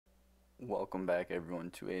Welcome back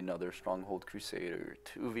everyone to another Stronghold Crusader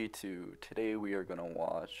 2v2. Today we are going to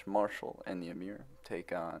watch Marshal and the Emir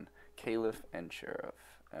take on Caliph and Sheriff.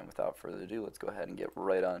 And without further ado, let's go ahead and get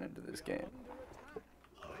right on into this game.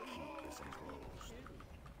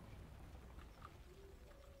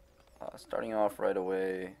 Starting off right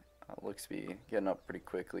away, looks to be getting up pretty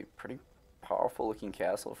quickly. Pretty powerful looking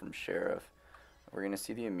castle from Sheriff. We're going to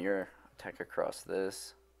see the Emir attack across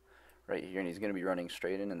this right here, and he's going to be running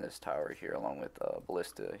straight in this tower here along with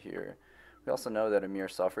ballista here. We also know that Emir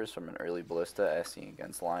suffers from an early ballista as seen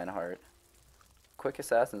against Lionheart. Quick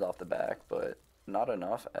assassins off the back, but not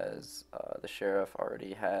enough as the Sheriff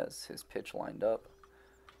already has his pitch lined up.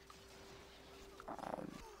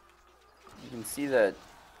 You can see that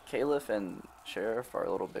Caliph and Sheriff are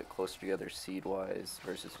a little bit closer together seed-wise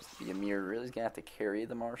versus the Emir really is going to have to carry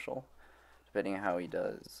the Marshal, depending on how he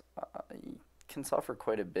does. He can suffer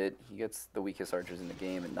quite a bit. He gets the weakest archers in the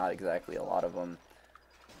game and not exactly a lot of them.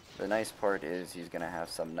 The nice part is he's going to have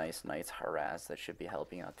some nice knights harass that should be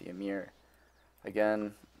helping out the Emir.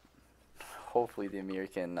 Again, hopefully the Emir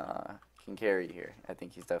can carry here. I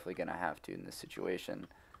think he's definitely going to have to in this situation.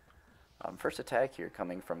 First attack here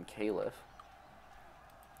coming from Caliph.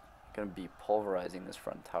 Going to be pulverizing this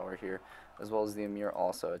front tower here, as well as the Emir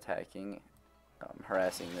also attacking,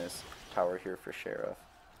 harassing this tower here for Sheriff.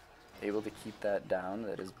 Able to keep that down.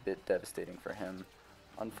 That is a bit devastating for him.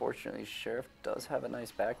 Unfortunately, Sheriff does have a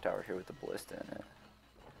nice back tower here with the ballista in it.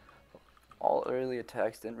 All early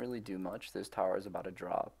attacks didn't really do much. This tower is about to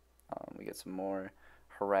drop. We get some more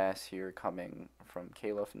harass here coming from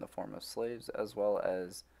Caliph in the form of slaves, as well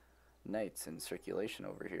as knights in circulation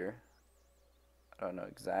over here. I don't know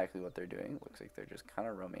exactly what they're doing. Looks like they're just kind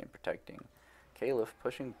of roaming and protecting. Caliph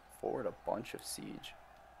pushing forward a bunch of siege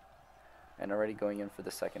and already going in for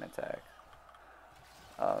the second attack.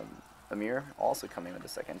 Emir also coming with the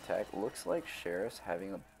second attack. Looks like Sheriff's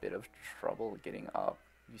having a bit of trouble getting up.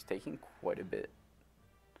 He's taking quite a bit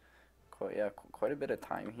of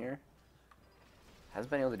time here. Hasn't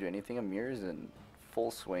been able to do anything. Emir is in full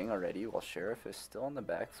swing already while Sheriff is still on the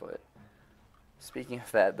back foot. Speaking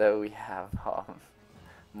of that though, we have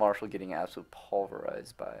Marshal getting absolutely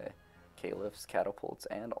pulverized by Caliph's catapults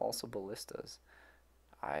and also ballistas.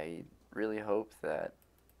 I really hope that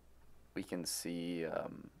we can see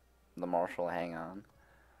the Marshal hang on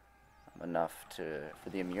enough for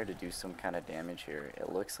the Emir to do some kind of damage here.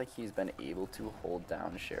 It looks like he's been able to hold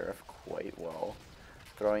down Sheriff quite well,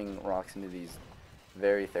 throwing rocks into these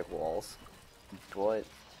very thick walls, but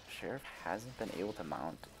Sheriff hasn't been able to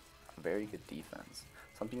mount a very good defense,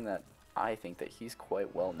 something that I think that he's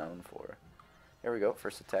quite well known for. Here we go,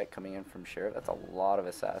 first attack coming in from Sheriff. That's a lot of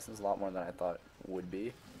assassins, a lot more than I thought would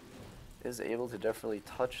be. Is able to definitely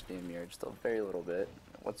touch the Emir just a very little bit.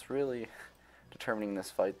 What's really determining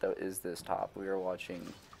this fight though is this top. We are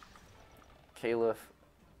watching Caliph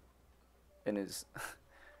in his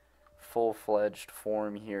full-fledged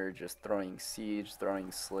form here, just throwing siege,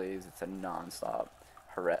 throwing slaves. It's a non-stop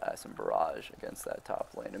harass and barrage against that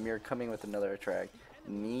top lane. Emir coming with another attack,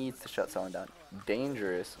 needs to shut someone down.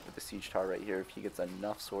 Dangerous with the siege tower right here. If he gets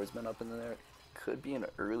enough swordsmen up in there, could be an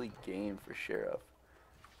early game for Sheriff.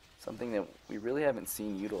 Something that we really haven't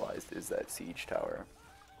seen utilized is that siege tower.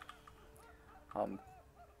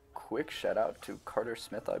 Quick shout out to Carter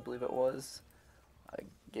Smith, I believe it was.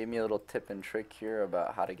 Gave me a little tip and trick here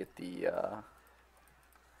about how to get the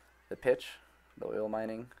pitch, the oil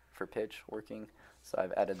mining for pitch working. So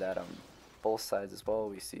I've added that on both sides as well.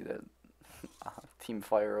 We see that Team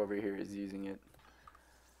Fire over here is using it,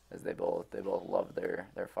 as they both love their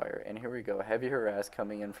fire. And here we go, heavy harass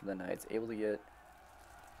coming in from the knights, able to get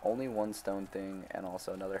only one stone thing and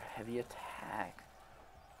also another heavy attack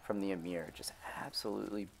from the Emir, just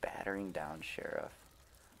absolutely battering down Sheriff.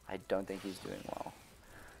 I don't think he's doing well.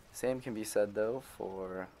 Same can be said though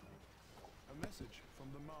for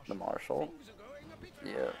the Marshal.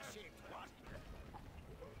 Yeah.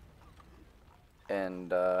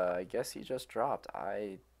 And I guess he just dropped.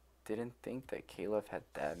 I didn't think that Caliph had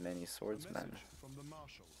that many swordsmen.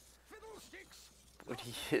 But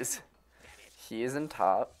he is in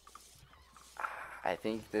top. I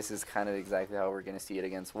think this is kind of exactly how we're going to see it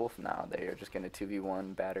against Wolf now. They are just going to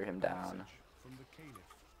 2v1, batter him down.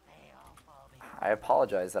 I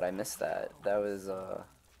apologize that I missed that. That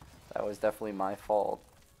was definitely my fault.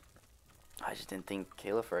 I just didn't think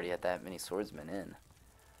Caliph already had that many swordsmen in.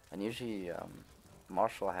 And usually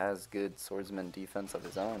Marshal has good swordsman defense of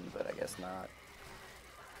his own, but I guess not.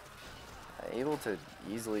 Able to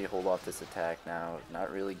easily hold off this attack now,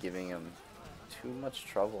 not really giving him too much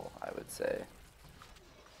trouble, I would say.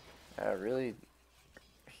 Really,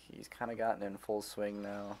 he's kind of gotten in full swing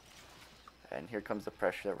now. And here comes the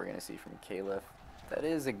pressure that we're going to see from Caliph. That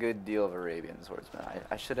is a good deal of Arabian Swordsman.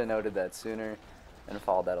 I should have noted that sooner and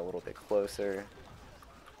followed that a little bit closer.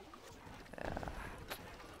 Yeah.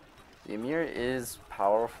 The Emir is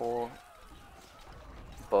powerful,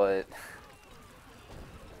 but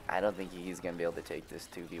I don't think he's going to be able to take this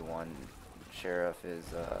 2v1. Sheriff is,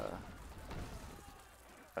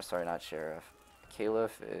 or sorry, not Sheriff.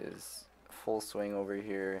 Caliph is full swing over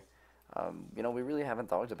here. You know, we really haven't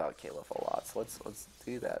talked about Caliph a lot, so let's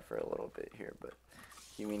do that for a little bit here. But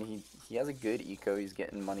he has a good eco. He's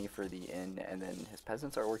getting money for the inn, and then his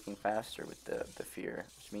peasants are working faster with the fear,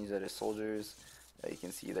 which means that his soldiers, you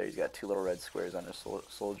can see there, he's got 2 little red squares on his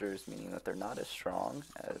soldiers, meaning that they're not as strong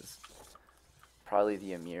as probably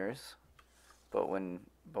the Emirs. But when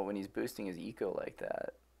he's boosting his eco like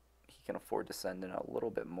that, he can afford to send in a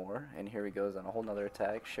little bit more. And here he goes on a whole nother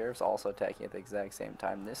attack. Sheriff's also attacking at the exact same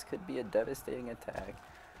time. This could be a devastating attack,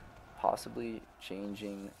 possibly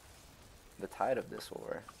changing the tide of this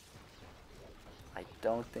war. I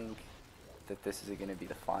don't think that this is going to be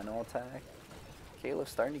the final attack.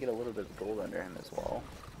 Caliph's starting to get a little bit of gold under him as well.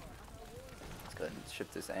 Let's go ahead and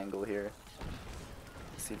shift this angle here.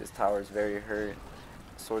 See, this tower is very hurt.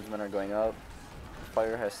 Swordsmen are going up.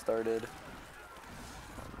 Fire has started.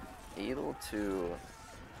 Able to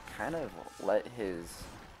kind of let his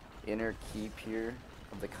inner keep here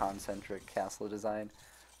of the concentric castle design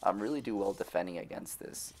really do well defending against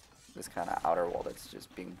this kind of outer wall that's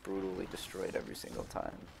just being brutally destroyed every single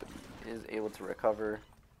time. But he is able to recover.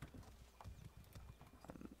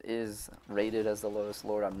 Is rated as the lowest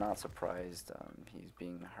lord. I'm not surprised. He's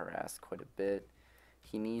being harassed quite a bit.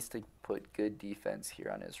 He needs to put good defense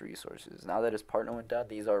here on his resources. Now that his partner went down,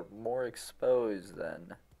 these are more exposed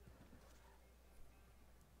than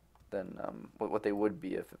what they would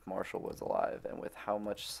be if Marshal was alive. And with how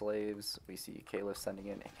much slaves we see Caliph sending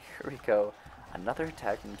in, and here we go, another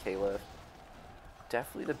attack from Caliph.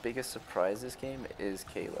 Definitely the biggest surprise this game is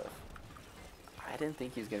Caliph. I didn't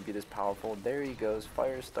think he's going to be this powerful. There he goes,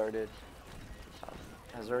 fire started,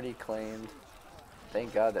 has already claimed.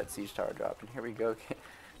 Thank God that siege tower dropped, and here we go.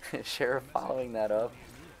 Sheriff following that up,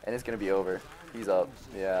 and it's going to be over. He's up,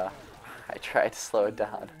 yeah. I tried to slow it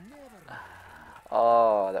down.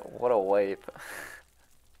 Oh, what a wipe.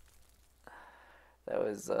 That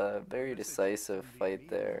was a very decisive fight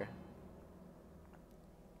there.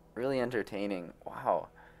 Really entertaining. Wow.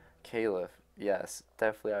 Caliph, yes,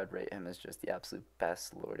 definitely I would rate him as just the absolute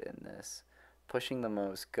best lord in this. Pushing the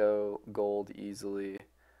most gold easily.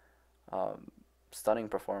 Stunning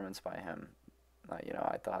performance by him. You know,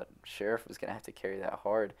 I thought Sheriff was going to have to carry that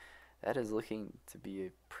hard. That is looking to be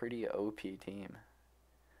a pretty OP team.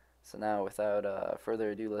 So now, without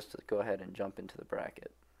further ado, let's just go ahead and jump into the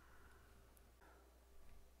bracket.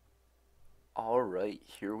 Alright,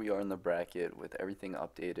 here we are in the bracket with everything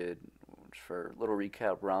updated. For a little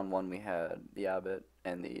recap, round 1 we had the Abbot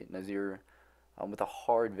and the Nazir with a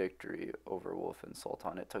hard victory over Wolf and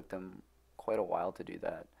Sultan. It took them quite a while to do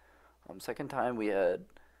that. Second time we had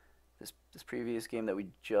this previous game that we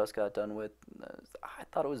just got done with. I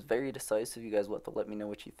thought it was very decisive. You guys will have to let me know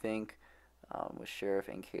what you think with Sheriff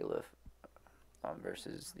and Caliph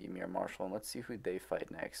versus the Emir Marshal. And let's see who they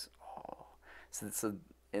fight next. Oh, so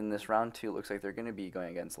in this round 2, it looks like they're going to be going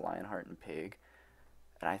against Lionheart and Pig.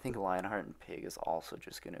 And I think Lionheart and Pig is also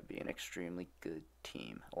just going to be an extremely good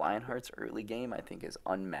team. Lionheart's early game, I think, is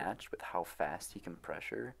unmatched with how fast he can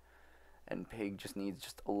pressure. And Pig just needs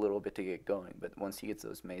just a little bit to get going. But once he gets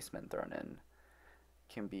those mace men thrown in,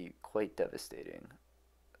 it can be quite devastating.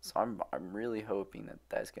 So I'm really hoping that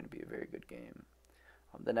that's going to be a very good game.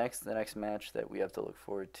 The next match that we have to look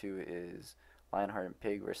forward to is Lionheart and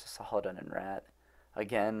Pig versus Saladin and Rat.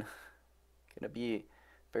 Again, going to be a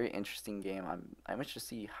very interesting game. I'm interested to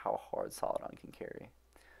see how hard Saladin can carry.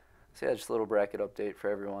 So yeah, just a little bracket update for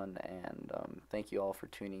everyone, and thank you all for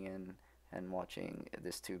tuning in and watching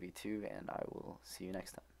this 2v2, and I will see you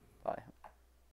next time. Bye.